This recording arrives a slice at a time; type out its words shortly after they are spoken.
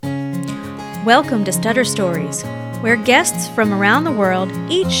Welcome to Stutter Stories, where guests from around the world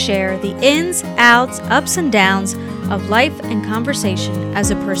each share the ins, outs, ups, and downs of life and conversation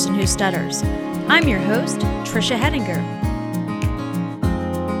as a person who stutters. I'm your host, Trisha Hettinger.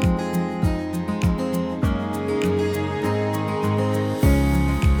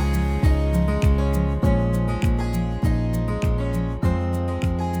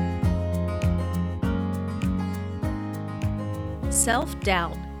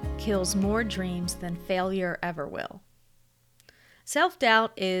 Self-doubt kills more dreams than failure ever will.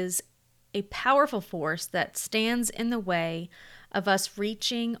 Self-doubt is a powerful force that stands in the way of us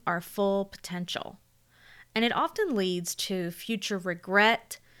reaching our full potential. And it often leads to future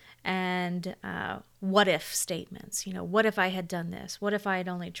regret and what if statements. You know, what if I had done this? What if I had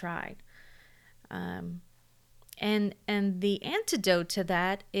only tried? And the antidote to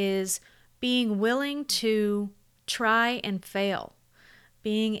that is being willing to try and fail.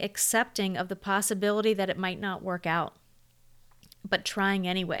 Being accepting of the possibility that it might not work out, but trying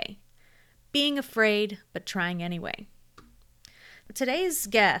anyway. Being afraid, but trying anyway. Today's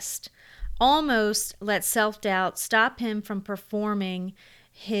guest almost let self-doubt stop him from performing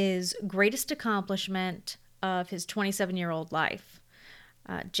his greatest accomplishment of his 27-year-old life.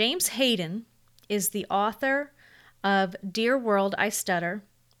 James Hayden is the author of Dear World, I Stutter,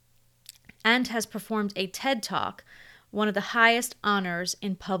 and has performed a TED Talk, one of the highest honors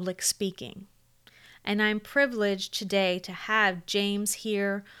in public speaking. And I'm privileged today to have James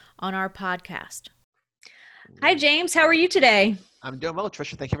here on our podcast. Hi, James. How are you today? I'm doing well,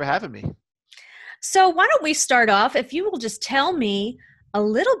 Trisha. Thank you for having me. So why don't we start off, if you will just tell me a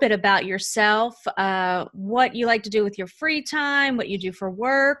little bit about yourself, what you like to do with your free time, what you do for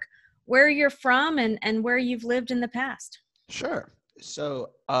work, where you're from, and where you've lived in the past. Sure.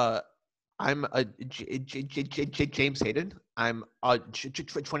 So I'm James Hayden. I'm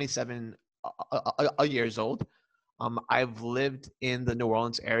 27 years old. I've lived in the New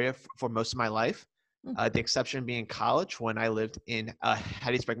Orleans area for most of my life. The exception being college, when I lived in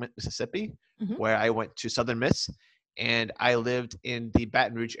Hattiesburg, Mississippi, where I went to Southern Miss, and I lived in the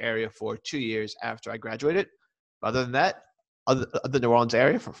Baton Rouge area for 2 years after I graduated. Other than that, the New Orleans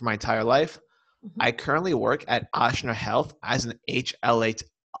area for my entire life. I currently work at Ochsner Health as an HLA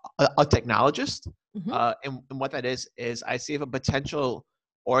technologist. And what that is I see if a potential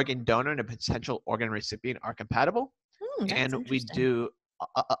organ donor and a potential organ recipient are compatible. And we do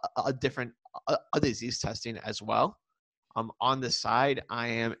a different disease testing as well. On the side, I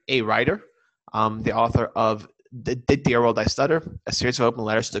am a writer, the author of the Dear World, I Stutter, a series of open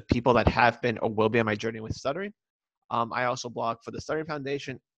letters to people that have been or will be on my journey with stuttering. I also blog for the Stuttering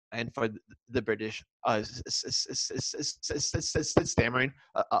Foundation and for the British Stammering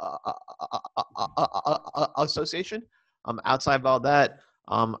Association. Outside of all that,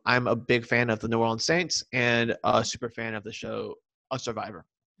 I'm a big fan of the New Orleans Saints and a super fan of the show Survivor.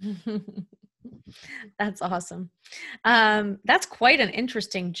 That's awesome. That's quite an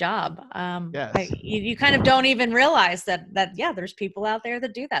interesting job. Yes. You kind of don't even realize that yeah, there's people out there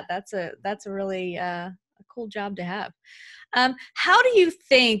that do that. That's a really a cool job to have. How do you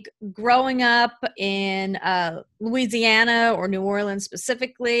think growing up in Louisiana or New Orleans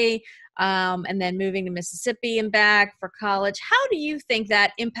specifically, and then moving to Mississippi and back for college, how do you think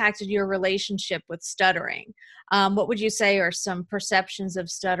that impacted your relationship with stuttering? What would you say are some perceptions of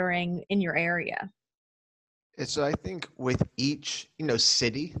stuttering in your area? So I think with each,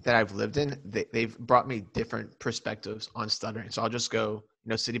 city that I've lived in, they've brought me different perspectives on stuttering. So I'll just go,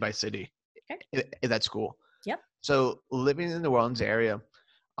 city by city. Okay. If that's cool. Yep. So living in the New Orleans area,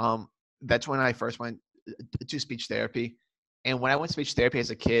 that's when I first went to speech therapy. And when I went to speech therapy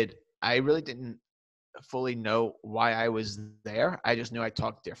as a kid, I really didn't fully know why I was there. I just knew I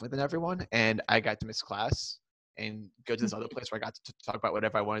talked differently than everyone, and I got to miss class and go to this other place where I got to talk about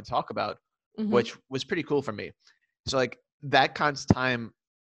whatever I wanted to talk about, which was pretty cool for me. So like that kind of time,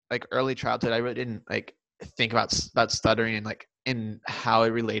 like early childhood, I really didn't like think about stuttering and how it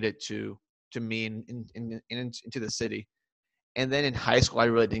related to me and into the city. And then in high school, I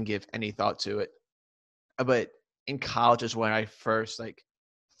really didn't give any thought to it. But in college is when I first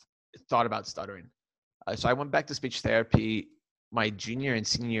thought about stuttering. So I went back to speech therapy my junior and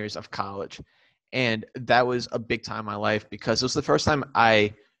senior years of college. And that was a big time in my life because it was the first time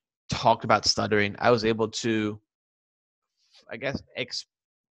I talked about stuttering. I was able to, I guess,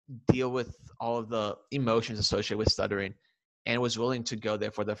 deal with all of the emotions associated with stuttering and was willing to go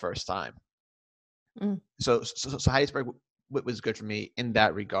there for the first time. So Hattiesburg was good for me in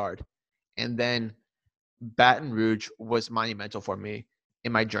that regard. And then Baton Rouge was monumental for me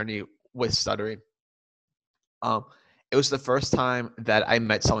in my journey with stuttering. It was the first time that I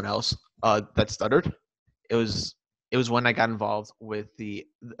met someone else that stuttered. It was when I got involved with the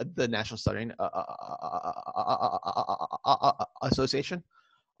National Stuttering Association, Mhm.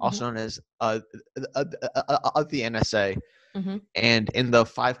 also known as the NSA. Mhm. And in the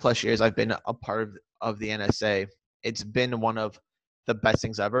 5+ years I've been a part of the NSA, it's been one of the best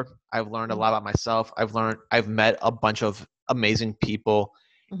things ever. I've learned a Mhm. lot about myself. I've met a bunch of amazing people,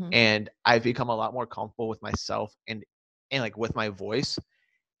 Mhm. and I've become a lot more comfortable with myself and like with my voice.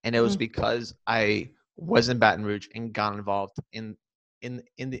 And it was Mhm. because I was in Baton Rouge and got involved in the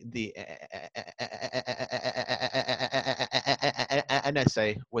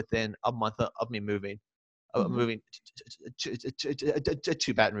NSA within a month of me Mhm. moving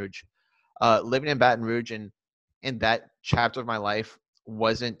to Baton Rouge. Living in Baton Rouge and in that chapter of my life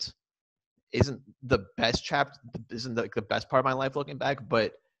wasn't isn't the best chapter, isn't like the best part of my life looking back,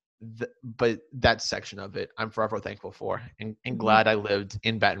 but but that section of it I'm forever thankful for, and Mhm. glad I lived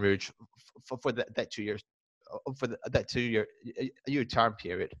in Baton Rouge for that 2 years, for that 2 year time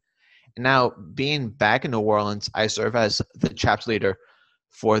period. And now being back in New Orleans, I serve as the chapter leader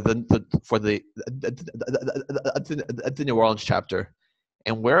for the New Orleans chapter,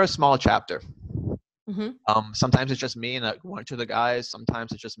 and we're a small chapter. Mhm. Sometimes it's just me and one or two of the guys.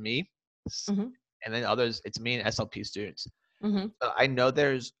 Sometimes it's just me, Mhm. and then others it's me and SLP students. Mhm.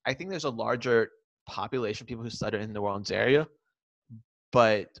 I think there's a larger population of people who study in the New Orleans area,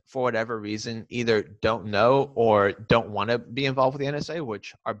 but for whatever reason, either don't know or don't want to be involved with the NSA,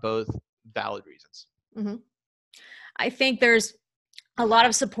 which are both valid reasons. Mhm. I think there's a lot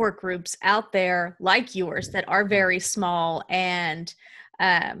of support groups out there like yours that are very small, and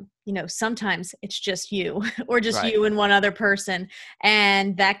sometimes it's just you or just Right. you and one other person,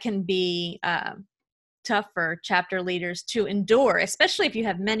 and that can be tough for chapter leaders to endure, especially if you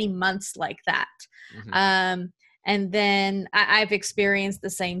have many months like that. Hmm. And then I've experienced the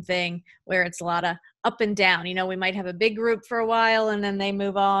same thing where it's a lot of up and down. We might have a big group for a while and then they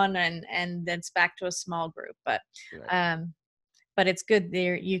move on, and then it's back to a small group. Right. Um, but it's good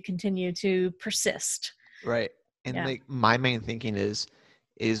there you continue to persist. Right. And Yeah. like my main thinking is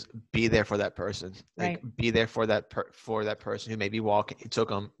be there for that person. Like Right. be there for for that person who maybe it took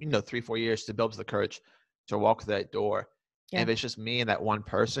them 3-4 years to build the courage to walk through that door. And Yeah. if it's just me and that one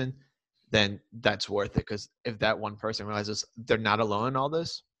person, then that's worth it. Because if that one person realizes they're not alone in all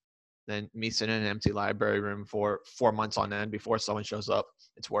this, then me sitting in an empty library room for 4 months on end before someone shows up,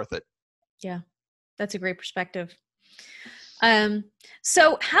 it's worth it. Yeah. That's a great perspective. Um,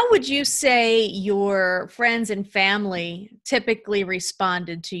 so how would you say your friends and family typically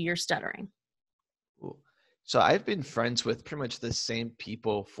responded to your stuttering? Cool. So I've been friends with pretty much the same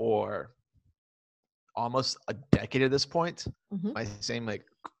people for almost a decade at this point. Hmm. My same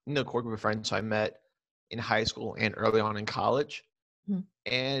core group of friends who I met in high school and early on in college.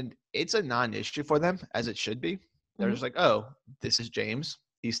 And it's a non-issue for them, as it should be. They're Hmm. just like, oh, this is James.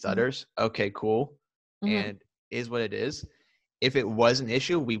 He Hmm. stutters. Okay, cool. Hmm. And is what it is. If it was an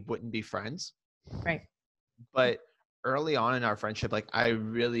issue, we wouldn't be friends. Right. But early on in our friendship, like I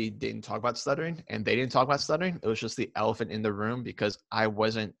really didn't talk about stuttering and they didn't talk about stuttering. It was just the elephant in the room because I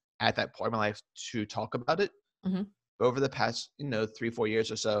wasn't at that point in my life to talk about it. Hmm. But over the past, 3-4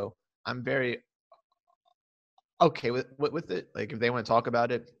 years or so, I'm very okay with it. Like if they want to talk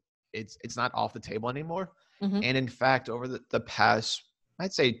about it, it's not off the table anymore. Hmm. And in fact, over the past,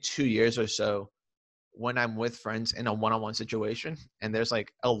 I'd say 2 years or so, when I'm with friends in a one-on-one situation and there's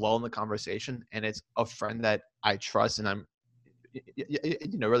like a lull in the conversation and it's a friend that I trust and I'm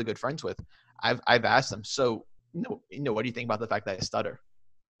really good friends with, I've asked them, so what do you think about the fact that I stutter?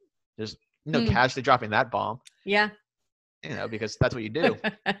 Just Hmm. casually dropping that bomb, Yeah. because that's what you do.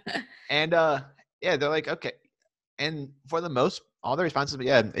 And yeah, they're like, okay. And for the most, all the responses, but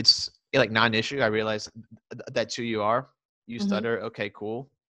yeah, it's like non-issue. I realize that's who you are. You Hmm. stutter, okay,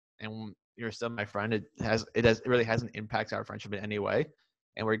 cool, and you're still my friend. It really hasn't impacted our friendship in any way,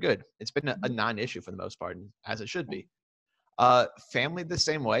 and we're good. It's been a non-issue for the most part, and as it should be. Family the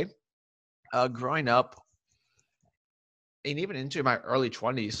same way. Growing up, and even into my early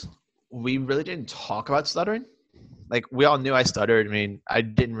 20s, we really didn't talk about stuttering. Like we all knew I stuttered. I mean, I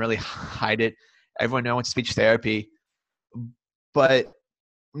didn't really hide it. Everyone knew I went to speech therapy, but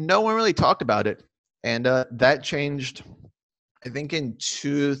no one really talked about it. And that changed, I think, in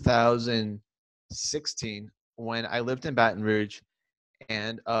 2016 when I lived in Baton Rouge,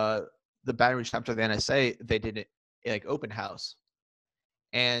 and the Baton Rouge chapter of the NSA, they did it like open house,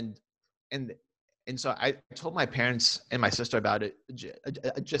 and and and so I told my parents and my sister about it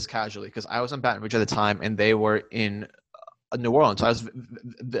just casually because I was in Baton Rouge at the time and they were in New Orleans. So I was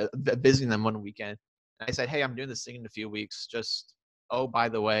visiting them one weekend. And I said, "Hey, I'm doing this thing in a few weeks. Just oh, by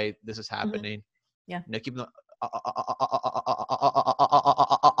the way, this is Mhm. happening. Yeah. Keep them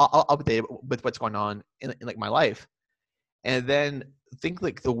updated with what's going on in like my life. And then think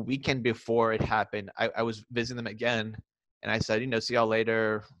like the weekend before it happened, I was visiting them again, and I said, see y'all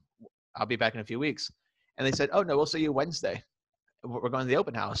later. I'll be back in a few weeks. And they said, oh no, we'll see you Wednesday. We're going to the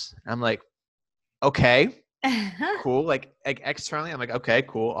open house. And I'm like, okay, cool. Like externally, I'm like, okay,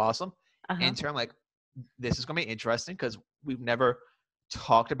 cool, awesome. Uh-huh. Internally, like, this is gonna be interesting because we've never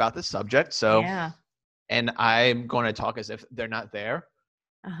talked about this subject. So, Yeah. and I'm going to talk as if they're not there,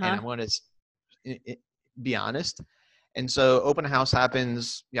 and Uh-huh. I'm going to be honest. And so, open house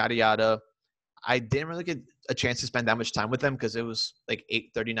happens, yada yada. I didn't really get a chance to spend that much time with them because it was like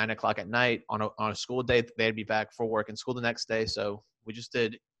 8:30, 9 o'clock at night on a school day. They'd be back for work and school the next day. So we just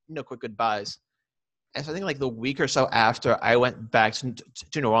did, quick goodbyes. And so I think like the week or so after I went back to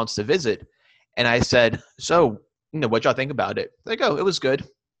New Orleans to visit, and I said, so, what y'all think about it? Like, oh, it was good.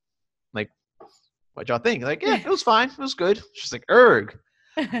 Like, what y'all think? Like, yeah, it was fine. It was good. She's like, erg.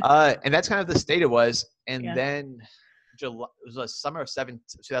 And that's kind of the state it was. And Yeah. then July, it was the summer of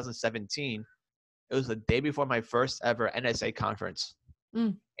 2017. It was the day before my first ever NSA conference.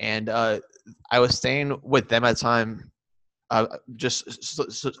 Mm. And I was staying with them at the time, just so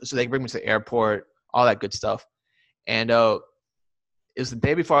they could bring me to the airport, all that good stuff. And it was the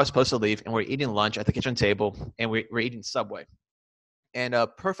day before I was supposed to leave, and we're eating lunch at the kitchen table, and we're eating Subway. And a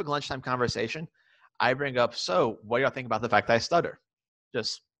perfect lunchtime conversation. I bring up, so what do y'all think about the fact that I stutter?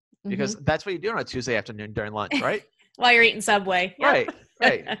 Just because that's what you do on a Tuesday afternoon during lunch, right? While you're eating Subway. Yep.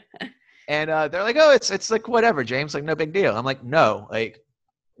 Right. And they're like, oh, it's like whatever, James, like no big deal. I'm like, no, like,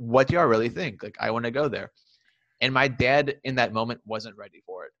 what do y'all really think? Like, I want to go there. And my dad in that moment wasn't ready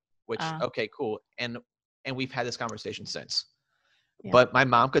for it, which, okay, cool. And we've had this conversation since. Yeah. But my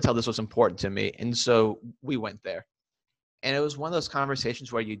mom could tell this was important to me. And so we went there. And it was one of those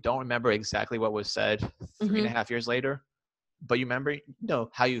conversations where you don't remember exactly what was said 3.5 years later, but you remember,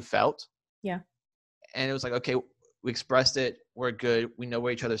 how you felt. Yeah. And it was like, okay, we expressed it. We're good. We know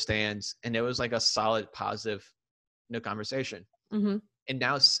where each other stands. And it was like a solid, positive, conversation. And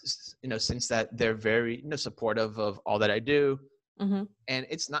now, since that, they're very, supportive of all that I do. And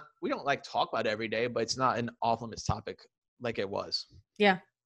it's not, we don't like talk about it every day, but it's not an off limits topic like it was. Yeah.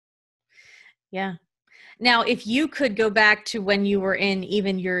 Yeah. Now, if you could go back to when you were in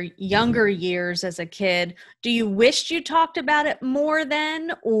even your younger years as a kid, do you wish you talked about it more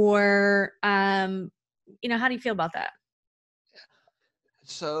then? Or, how do you feel about that?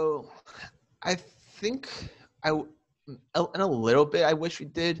 So I think in a little bit, I wish we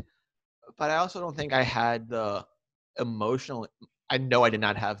did, but I also don't think I had the emotional, I know I did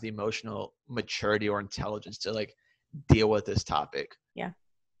not have the emotional maturity or intelligence to like deal with this topic. Yeah.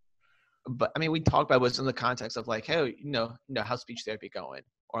 But I mean, we talked about what's in the context of like, hey, how's speech therapy going?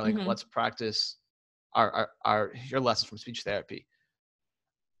 Or like, let's practice your lessons from speech therapy.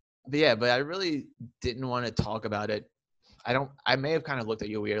 But I really didn't want to talk about it. I may have kind of looked at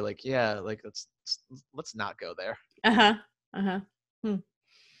you weird, like, yeah, like let's not go there.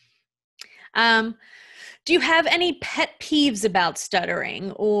 Do you have any pet peeves about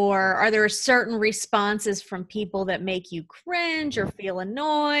stuttering, or are there certain responses from people that make you cringe or feel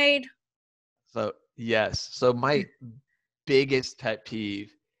annoyed? So yes. So my biggest pet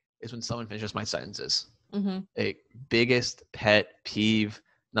peeve is when someone finishes my sentences. A biggest pet peeve,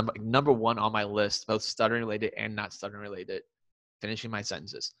 number one on my list, both stuttering related and not stuttering related, finishing my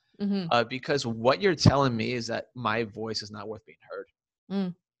sentences. Because what you're telling me is that my voice is not worth being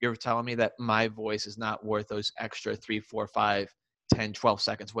heard. You're telling me that my voice is not worth those extra 3, 4, 5, 10, 12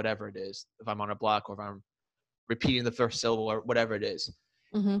 seconds, whatever it is, if I'm on a block or if I'm repeating the first syllable or whatever it is.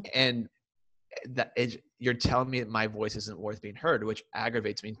 And you're telling me that my voice isn't worth being heard, which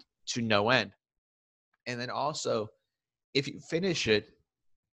aggravates me to no end. And then also, if you finish it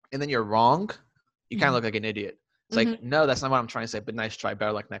and then you're wrong, you kind of look like an idiot. It's like, no, that's not what I'm trying to say, but nice try,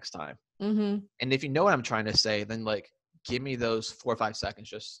 better luck next time. And if you know what I'm trying to say, then like, give me those 4 or 5 seconds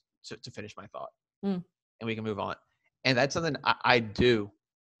just to finish my thought, and we can move on. And that's something I do.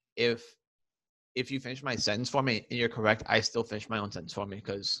 If you finish my sentence for me and you're correct, I still finish my own sentence for me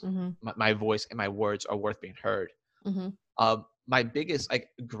because my voice and my words are worth being heard. My biggest like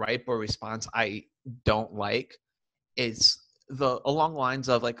gripe or response I don't like is along lines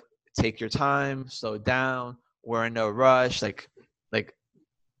of like, take your time, slow down, we're in no rush, like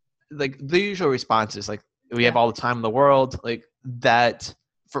the usual responses, like we have all the time in the world, like that.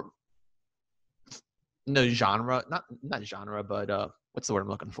 For no genre, not genre, but what's the word I'm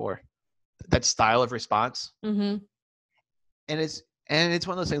looking for? That style of response. And it's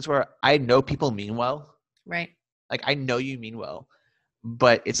one of those things where I know people mean well. Right. Like I know you mean well,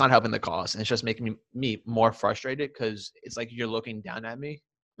 but it's not helping the cause, and it's just making me more frustrated because it's like you're looking down at me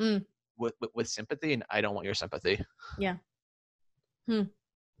Mm, with sympathy, and I don't want your sympathy. yeah. Hmm.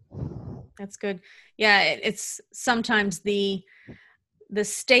 That's good. Yeah, it's sometimes the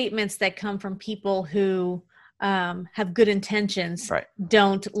statements that come from people who have good intentions Right.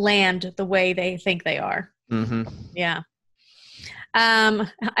 don't land the way they think they are. Mm-hmm. Yeah. I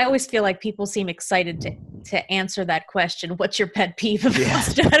always feel like people seem excited to answer that question. What's your pet peeve about Yeah.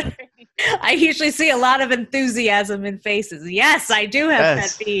 stuttering? I usually see a lot of enthusiasm in faces. Yes, I do have pet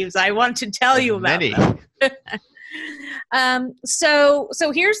Yes. peeves. I want to tell And you about many. them. So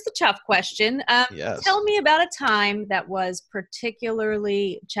here's the tough question. Yes. Tell me about a time that was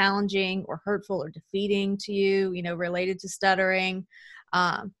particularly challenging or hurtful or defeating to you, related to stuttering.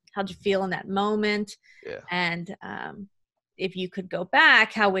 How'd you feel in that moment? Yeah. And if you could go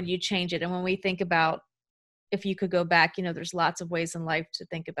back, how would you change it? And when we think about if you could go back, there's lots of ways in life to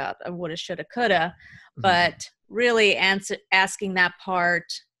think about a woulda, shoulda, coulda, Mhm. but really asking that part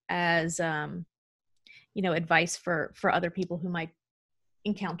as advice for other people who might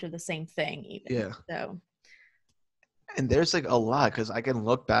encounter the same thing even. Yeah. So And there's like a lot because I can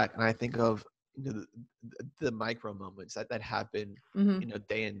look back and I think of the micro moments that happen, mhm,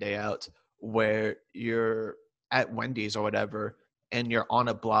 day in day out, where you're at Wendy's or whatever, and you're on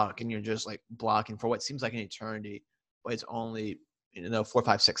a block and you're just like blocking for what seems like an eternity, but it's only 4,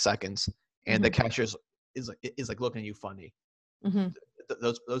 5, 6 seconds, and the mhm, cashier is like looking at you funny. mhm,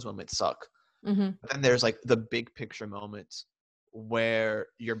 Those moments suck. mhm, But then there's like the big picture moments where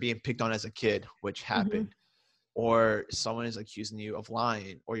you're being picked on as a kid, which mhm, happened, or someone is accusing you of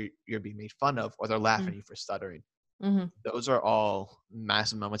lying, or you're being made fun of, or they're laughing mhm, at you for stuttering. mhm, Those are all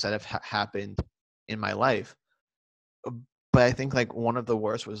massive moments that have happened in my life. But I think like one of the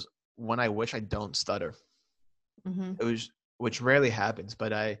worst was when I wish I don't stutter. mhm, It was, which rarely happens,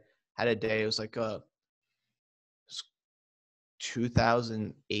 but I had a day. It was like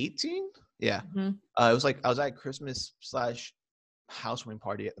 2018. Yeah. mhm, It was like I was at a Christmas slash housewarming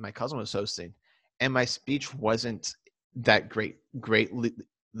party that my cousin was hosting, and my speech wasn't that great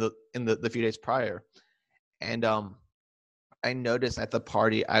in the few days prior. And I noticed at the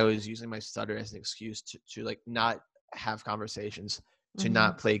party I was using my stutter as an excuse to like not have conversations, to mhm,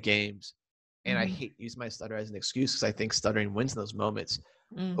 not play games. And I mhm, hate using my stutter as an excuse because I think stuttering wins in those moments.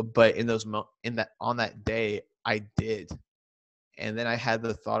 mm, But in that on that day I did. And then I had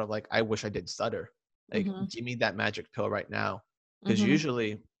the thought of like, I wish I did stutter. Like, mhm, give me that magic pill right now. Because mhm,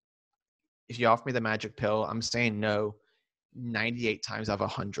 usually if you offer me the magic pill, I'm saying no 98 times out of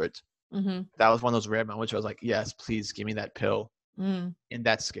 100. mhm, That was one of those rare moments where I was like, yes, please give me that pill. mm. And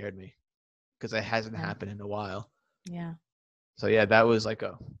that scared me because it hasn't Yeah, happened in a while. yeah. So yeah, that was like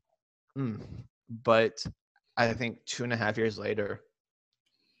a, mm. But I think 2.5 years later,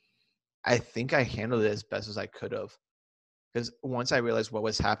 I think I handled it as best as I could have. Because once I realized what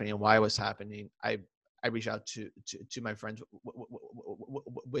was happening and why it was happening, I reached out to my friends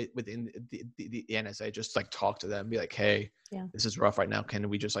within the NSA, just like talk to them, be like, hey, Yeah, this is rough right now. Can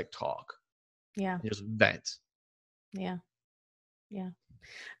we just like talk yeah, and just vent? yeah, yeah.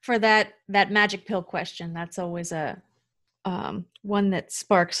 For that magic pill question, that's always a one that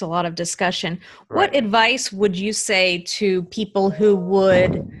sparks a lot of discussion. What Right. advice would you say to people who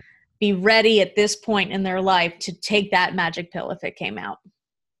would be ready at this point in their life to take that magic pill if it came out?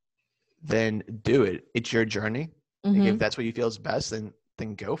 Then do it. It's your journey. Like if Mm-hmm. that's what you feel is best,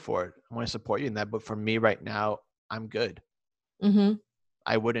 then go for it. I want to support you in that. But for me right now, I'm good. Mm-hmm.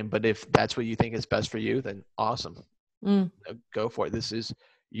 I wouldn't. But if that's what you think is best for you, then awesome. Mm. Go for it. This is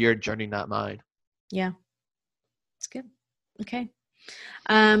your journey, not mine. Yeah, it's good. Okay.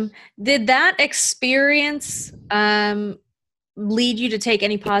 Um, did that experience lead you to take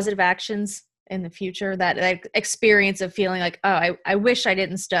any positive actions in the future? That experience of feeling like, oh, I wish I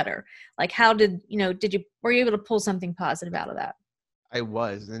didn't stutter. Like, how did were you able to pull something positive out of that? I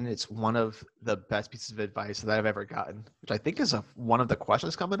was, and it's one of the best pieces of advice that I've ever gotten, which I think is one of the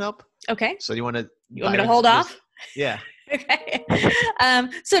questions coming up. Okay. So you want to You want me dive to into hold this? off? Yeah. Okay.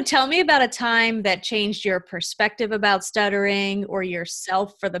 So tell me about a time that changed your perspective about stuttering or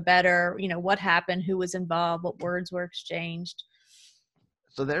yourself for the better. What happened? Who was involved? What words were exchanged?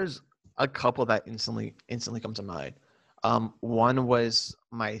 So there's a couple that instantly come to mind. One was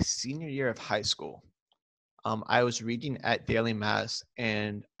my senior year of high school. I was reading at daily mass,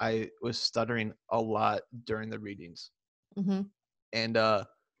 and I was stuttering a lot during the readings. Mm-hmm. And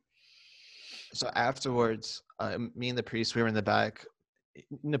so afterwards, me and the priest, we were in the back,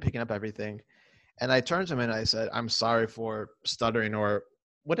 picking up everything. And I turned to him and I said, "I'm sorry for stuttering or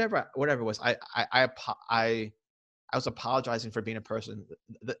whatever it was. I I was apologizing for being a person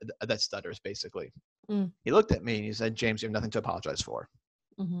that stutters, basically. Mm. He looked at me and he said, James, you have nothing to apologize for.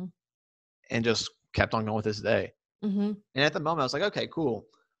 Mm-hmm. And just kept on going with his day. Mm-hmm. And at the moment, I was like, okay, cool.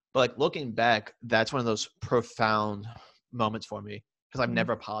 But like looking back, that's one of those profound moments for me because I've Mm-hmm.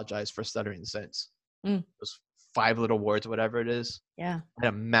 never apologized for stuttering since. Mm. Those 5 little words, whatever it is, Yeah.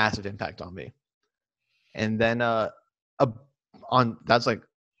 had a massive impact on me. And then uh, on that's like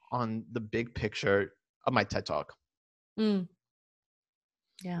on the big picture of my TED Talk. Mm.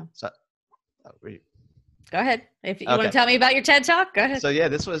 Yeah. So, wait. Go ahead. If you want Okay. to tell me about your TED Talk, go ahead. So yeah,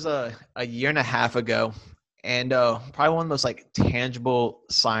 this was a year and a half ago, and probably one of the most like tangible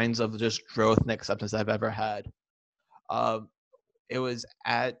signs of just growth and acceptance I've ever had. Um, it was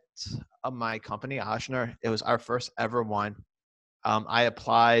at my company, Oshner. It was our first ever one. I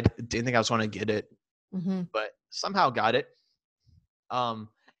applied, didn't think I was going to get it, Mm-hmm. but somehow got it. Um,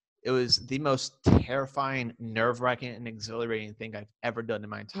 it was the most terrifying, nerve-wracking, and exhilarating thing I've ever done in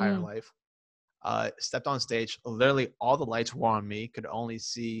my entire Mm. life. Stepped on stage. Literally, all the lights were on me. Could only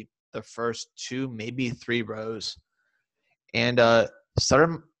see the first 2, maybe 3 rows, and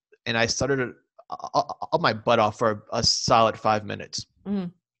started. And I started up my butt off for a solid 5 minutes,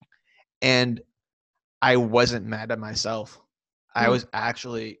 Mm. and I wasn't mad at myself. I Mm. was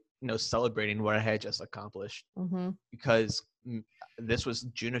actually, celebrating what I had just accomplished Mm-hmm. because this was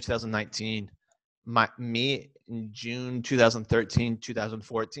June of 2019. Me in June 2013,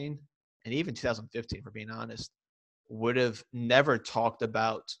 2014, and even 2015, for being honest, would have never talked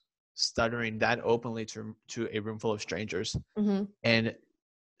about stuttering that openly to a room full of strangers. Mm-hmm. And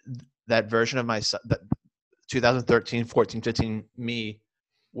that version of myself, that 2013, 14, 15 me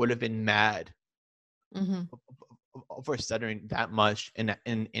would have been mad Mm-hmm. for stuttering that much in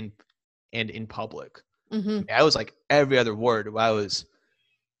public. Mm-hmm. I was like every other word.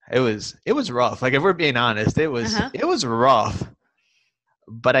 It was rough. Like if we're being honest, it was Uh-huh. it was rough.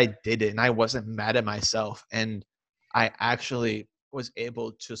 But I did it, and I wasn't mad at myself, and I actually was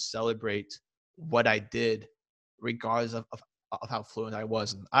able to celebrate what I did, regardless of how fluent I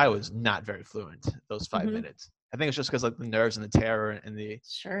was. And I was not very fluent those 5 Mm-hmm. minutes. I think it's just because like the nerves and the terror and the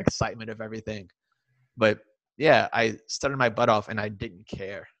Sure. excitement of everything. But yeah, I stuttered my butt off, and I didn't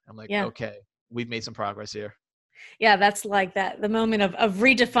care. I'm like, Yeah. okay, we've made some progress here. Yeah, that's like that the moment of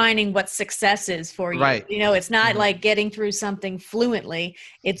redefining what success is for you. Right. It's not Mhm. like getting through something fluently,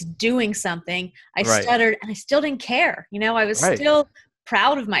 it's doing something. I Right. stuttered and I still didn't care. I was Right. still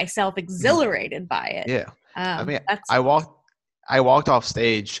proud of myself, Mhm. exhilarated by it. Yeah. I mean, That's I walked off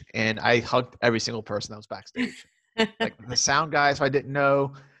stage and I hugged every single person that was backstage. Like the sound guys who I didn't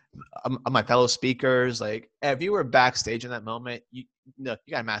know, my fellow speakers. Like if you were backstage in that moment, you got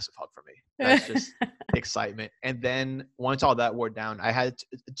a massive hug from me. That's just the excitement. And then once all that wore down, I had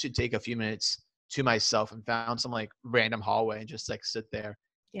to take a few minutes to myself and found some like random hallway and just like sit there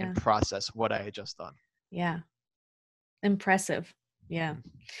and yeah. process what I had just done. Yeah. Impressive. Yeah.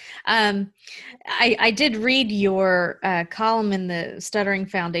 Mhm. I did read your column in the Stuttering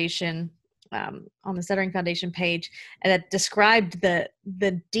Foundation on the Stuttering Foundation page that described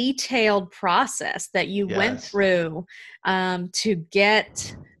the detailed process that you went Yes. through to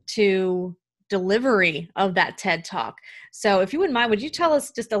get to delivery of that TED Talk. So, if you wouldn't mind, would you tell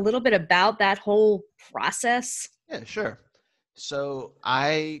us just a little bit about that whole process? Yeah, sure. So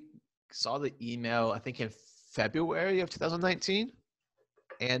I saw the email, I think in February of 2019.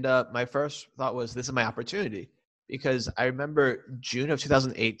 And my first thought was, this is my opportunity. Because I remember June of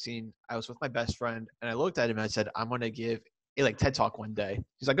 2018, I was with my best friend and I looked at him and I said, I'm going to give a like TED Talk one day.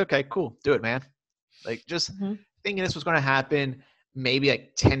 He's like, okay, cool. Do it, man. Like just Mm-hmm. thinking this was going to happen maybe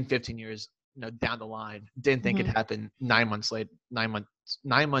like 10, 15 years, down the line. Didn't think Mm-hmm. it'd happen 9 months late, 9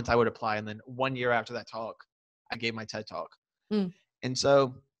 months I would apply. And then 1 year after that talk, I gave my TED Talk. Mm. And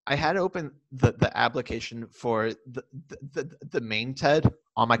so I had opened the application for the main TED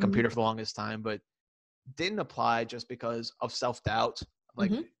on my Mm-hmm. computer for the longest time, but didn't apply just because of self-doubt.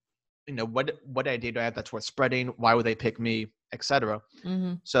 Like, Mm-hmm. what idea do I have that's worth spreading? Why would they pick me, etc.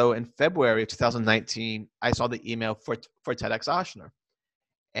 Mm-hmm. So in February of 2019, I saw the email for TEDx Oshner.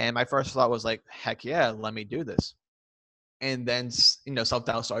 And my first thought was like, heck yeah, let me do this. And then,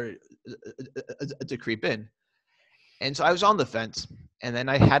 self-doubt started to creep in. And so I was on the fence. And then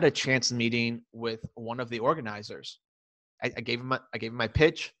I had a chance meeting with one of the organizers. I gave him my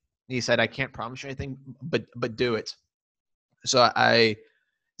pitch. And he said, I can't promise you anything, but do it. So I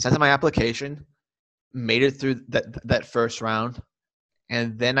sent in my application, made it through that first round.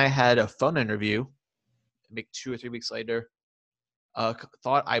 And then I had a phone interview, maybe 2 or 3 weeks later.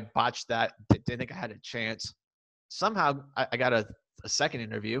 Thought I botched that. Didn't think I had a chance. Somehow I got a second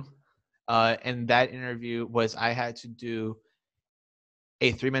interview. And that interview was I had to do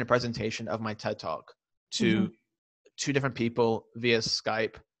a 3-minute presentation of my TED Talk Mm-hmm. to 2 different people via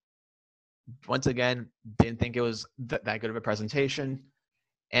Skype. Once again, didn't think it was that good of a presentation.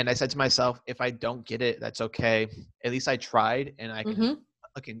 And I said to myself, if I don't get it, that's okay. At least I tried, and I Mm-hmm.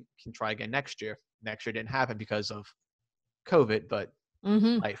 can try again next year. Next year didn't happen because of COVID, but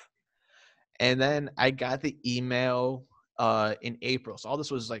Mm-hmm. life. And then I got the email in April. So all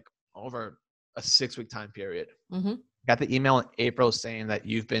this was like over a 6-week time period. Mm-hmm. Got the email in April saying that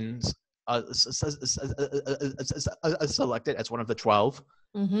you've been selected as one of the 12,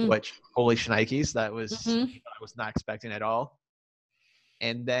 Mm-hmm. which holy shnikes, that was Mm-hmm. something I was not expecting at all.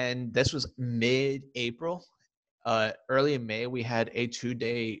 And then this was mid-April. Early in May, we had a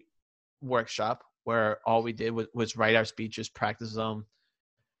 2-day workshop where all we did was write our speeches, practice them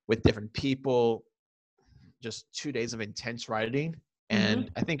with different people, just 2 days of intense writing. Mm-hmm.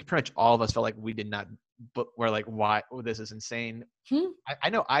 And I think pretty much all of us felt like we did not, but we're like, why? Oh, this is insane. I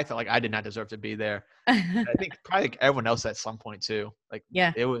know I felt like I did not deserve to be there. I think probably like everyone else at some point too. Like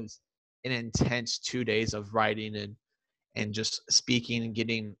Yeah. it was an intense 2 days of writing and just speaking and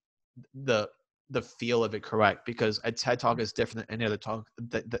getting the feel of it correct, because a TED Talk is different than any other talk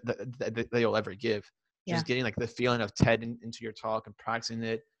that you'll ever give. Yeah. Just getting like the feeling of TED into your talk and practicing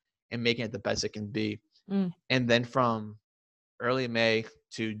it and making it the best it can be. Mm. And then from early May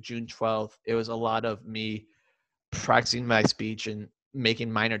to June 12th, it was a lot of me practicing my speech and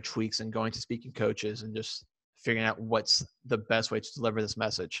making minor tweaks and going to speaking coaches and just figuring out what's the best way to deliver this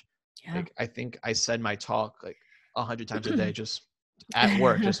message. Yeah. Like I think I said my talk like 100 times a day, just at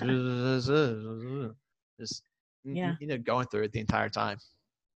work, just Yeah. going through it the entire time.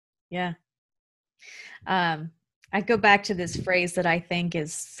 Yeah. I go back to this phrase that I think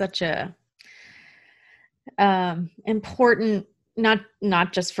is such a important,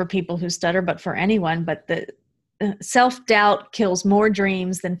 not just for people who stutter, but for anyone. But the self-doubt kills more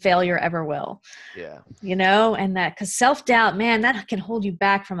dreams than failure ever will. Yeah. And that, because self-doubt, man, that can hold you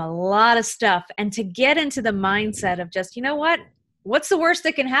back from a lot of stuff. And to get into the mindset of just, what's the worst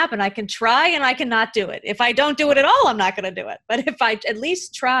that can happen? I can try and I cannot do it. If I don't do it at all, I'm not going to do it. But if I at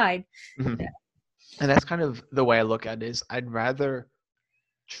least tried. Mm-hmm. And that's kind of the way I look at it, is I'd rather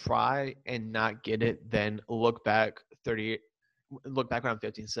try and not get it than look back when I'm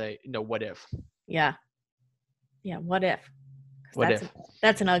 50 and say, what if? Yeah. Yeah. What if? What if?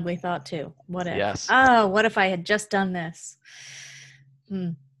 That's an ugly thought too. What if? Yes. Oh, what if I had just done this?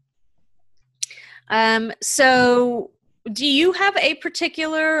 So do you have a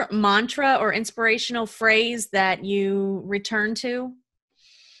particular mantra or inspirational phrase that you return to?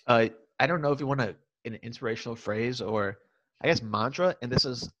 I don't know if you want an inspirational phrase or I guess mantra. And this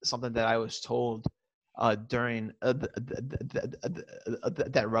is something that I was told during that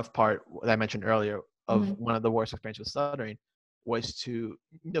rough part that I mentioned earlier of one of the worst experiences with stuttering, was to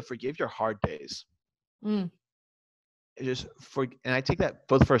forgive your hard days. And I take that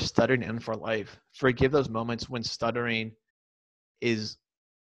both for stuttering and for life. Forgive those moments when stuttering is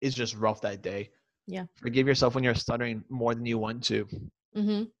just rough that day. Yeah. Forgive yourself when you're stuttering more than you want to.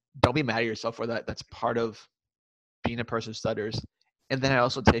 Mm-hmm. Don't be mad at yourself for that. That's part of being a person who stutters. And then I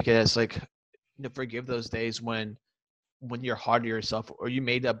also take it as like, forgive those days when you're hard to yourself, or you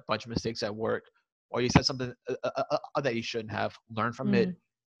made a bunch of mistakes at work, or you said something that you shouldn't have. Learn from it,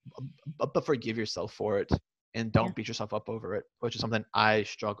 but forgive yourself for it, and don't beat yourself up over it, which is something I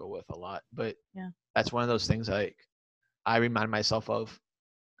struggle with a lot. But that's one of those things I remind myself of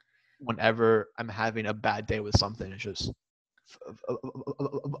whenever I'm having a bad day with something. It's just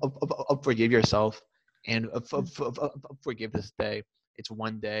forgive yourself and forgive this day. It's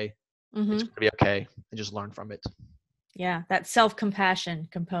one day. It's going to be okay, and just learn from it. Yeah, that self-compassion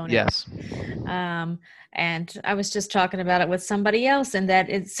component. Yes. And I was just talking about it with somebody else, and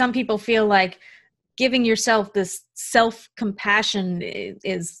that some people feel like giving yourself this self-compassion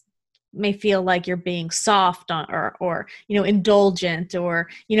may feel like you're being soft or indulgent, or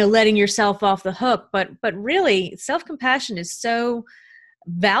letting yourself off the hook. But really, self-compassion is so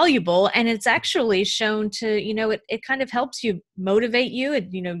valuable, and it's actually shown to it kind of helps you motivate you,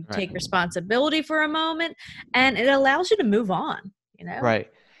 and take responsibility for a moment, and it allows you to move on. Right.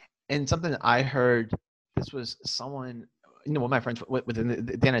 And something I heard, this was someone, one of my friends within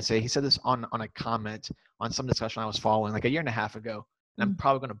the NSA, he said this on a comment on some discussion I was following like a year and a half ago, and I'm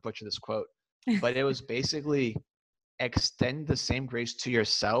probably going to butcher this quote, but it was basically extend the same grace to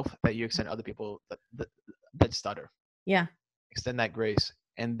yourself that you extend other people that stutter. Yeah. Extend that grace.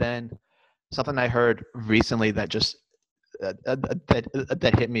 And then something I heard recently that just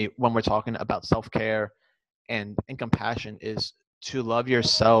that hit me when we're talking about self-care and compassion is to love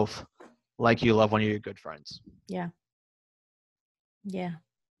yourself like you love one of your good friends. Yeah. Yeah.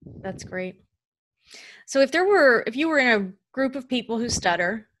 That's great. So if you were in a group of people who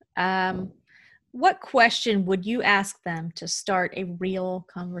stutter, what question would you ask them to start a real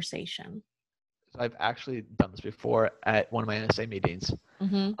conversation? So I've actually done this before at one of my NSA meetings.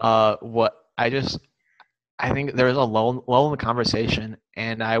 Mm-hmm. I think there was a lull in the conversation,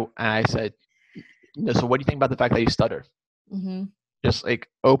 and I said, so what do you think about the fact that you stutter? Mm-hmm. Just like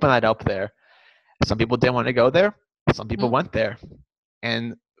open that up there. Some people didn't want to go there. Some people Mm-hmm. went there,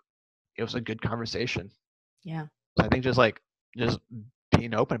 and it was a good conversation. Yeah. So I think just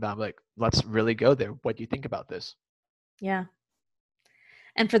being open about it, like, let's really go there. What do you think about this? Yeah.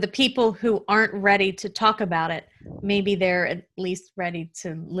 And for the people who aren't ready to talk about it, maybe they're at least ready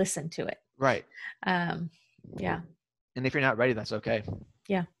to listen to it. Right. Yeah. And if you're not ready, that's okay.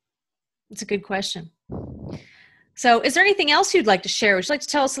 Yeah. It's a good question. So is there anything else you'd like to share? Would you like to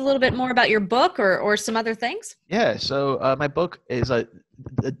tell us a little bit more about your book or some other things? Yeah. So my book is the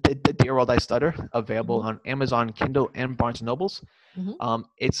Dear World I Stutter, available Mm-hmm. on Amazon, Kindle, and Barnes and Nobles. Mm-hmm.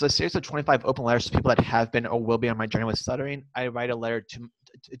 It's a series of 25 open letters to people that have been or will be on my journey with stuttering. I write a letter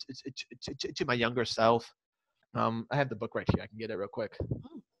to my younger self. I have the book right here. I can get it real quick.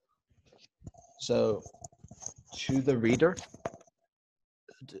 So, to the reader,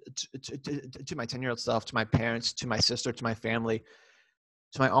 to my 10-year-old self, to my parents, to my sister, to my family,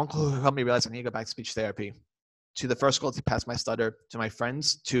 to my uncle who helped me realize I need to go back to speech therapy, to the first girl to pass my stutter, to my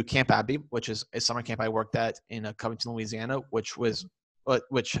friends, to Camp Abbey, which is a summer camp I worked at in Covington, Louisiana, which it was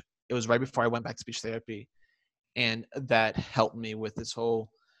right before I went back to speech therapy, and that helped me with this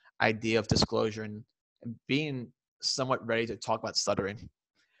whole idea of disclosure and being somewhat ready to talk about stuttering.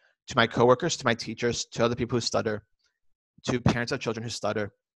 To my coworkers, to my teachers, to other people who stutter, to parents of children who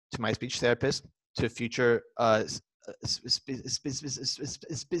stutter, to my speech therapist, to future speech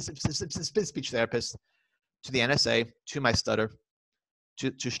therapists, to the NSA, to my stutter,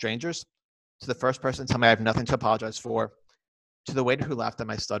 to strangers, to the first person to tell me I have nothing to apologize for, to the waiter who laughed at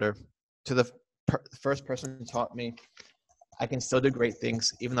my stutter, to the first person who taught me I can still do great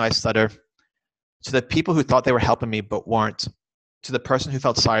things even though I stutter, to the people who thought they were helping me but weren't, to the person who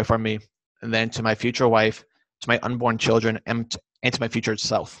felt sorry for me, and then to my future wife, to my unborn children, and to my future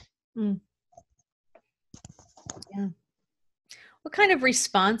self. Mm. Yeah. What kind of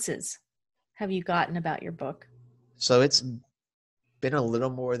responses have you gotten about your book? So it's been a little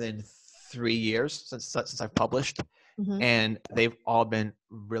more than 3 years since I've published, Mm-hmm. and they've all been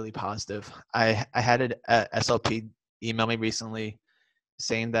really positive. I had a SLP email me recently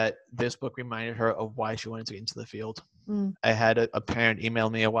saying that this book reminded her of why she wanted to get into the field. Mm. I had a parent email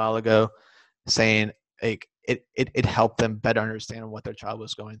me a while ago saying like it helped them better understand what their child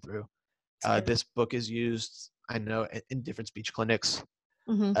was going through. This book is used, I know, in different speech clinics.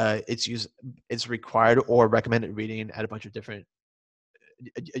 Mm-hmm. It's required or recommended reading at a bunch of different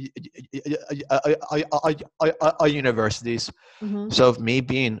universities. Mm-hmm. So of me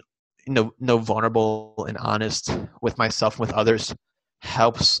being vulnerable and honest with myself and with others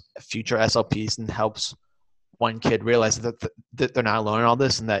helps future SLPs and helps one kid realize that they're not alone in all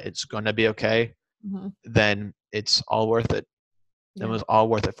this and that it's going to be okay. Mm-hmm. Then it's all worth it. Yeah. It was all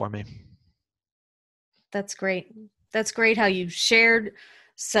worth it for me. That's great. That's great how you shared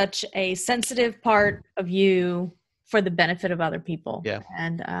such a sensitive part of you for the benefit of other people. Yeah.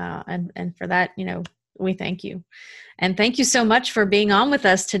 And for that, we thank you. And thank you so much for being on with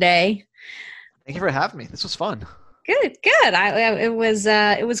us today. Thank you for having me. This was fun. Good.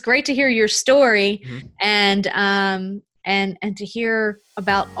 It was great to hear your story. Mm-hmm. and to hear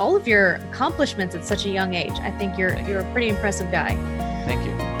about all of your accomplishments at such a young age. I think you're a pretty impressive guy. Thank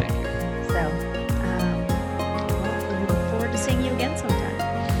you. So we look forward to seeing you again sometime.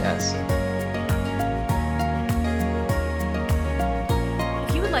 Yes.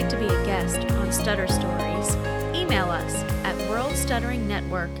 If you would like to be a guest on Stutter Stories, email us at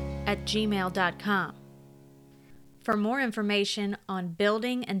worldstutteringnetwork@gmail.com. For more information on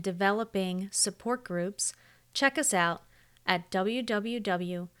building and developing support groups, check us out at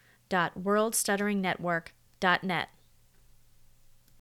www.worldstutteringnetwork.net.